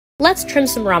Let's trim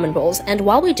some ramen bowls, and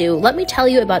while we do, let me tell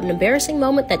you about an embarrassing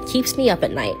moment that keeps me up at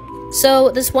night.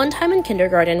 So, this one time in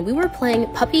kindergarten, we were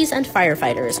playing Puppies and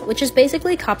Firefighters, which is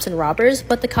basically cops and robbers,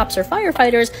 but the cops are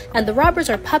firefighters, and the robbers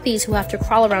are puppies who have to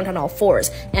crawl around on all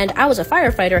fours. And I was a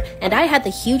firefighter, and I had the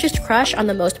hugest crush on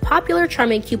the most popular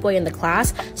charming cute boy in the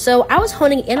class, so I was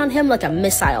honing in on him like a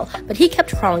missile, but he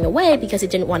kept crawling away because he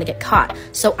didn't want to get caught.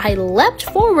 So I leapt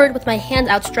forward with my hand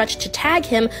outstretched to tag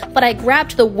him, but I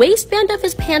grabbed the waistband of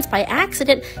his pants by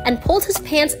accident and pulled his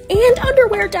pants and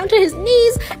underwear down to his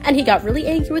knees, and he got really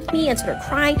angry with me and started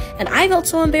crying, and I felt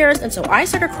so embarrassed, and so I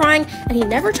started crying, and he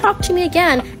never talked to me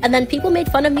again, and then people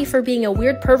made fun of me for being a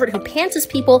weird pervert who pantses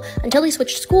people until he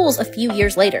switched schools a few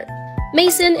years later.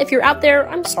 Mason, if you're out there,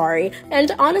 I'm sorry.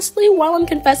 And honestly, while I'm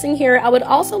confessing here, I would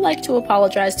also like to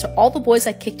apologize to all the boys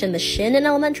I kicked in the shin in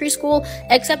elementary school,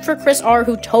 except for Chris R.,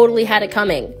 who totally had it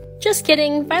coming. Just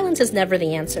kidding, violence is never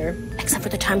the answer. Except for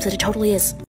the times that it totally is.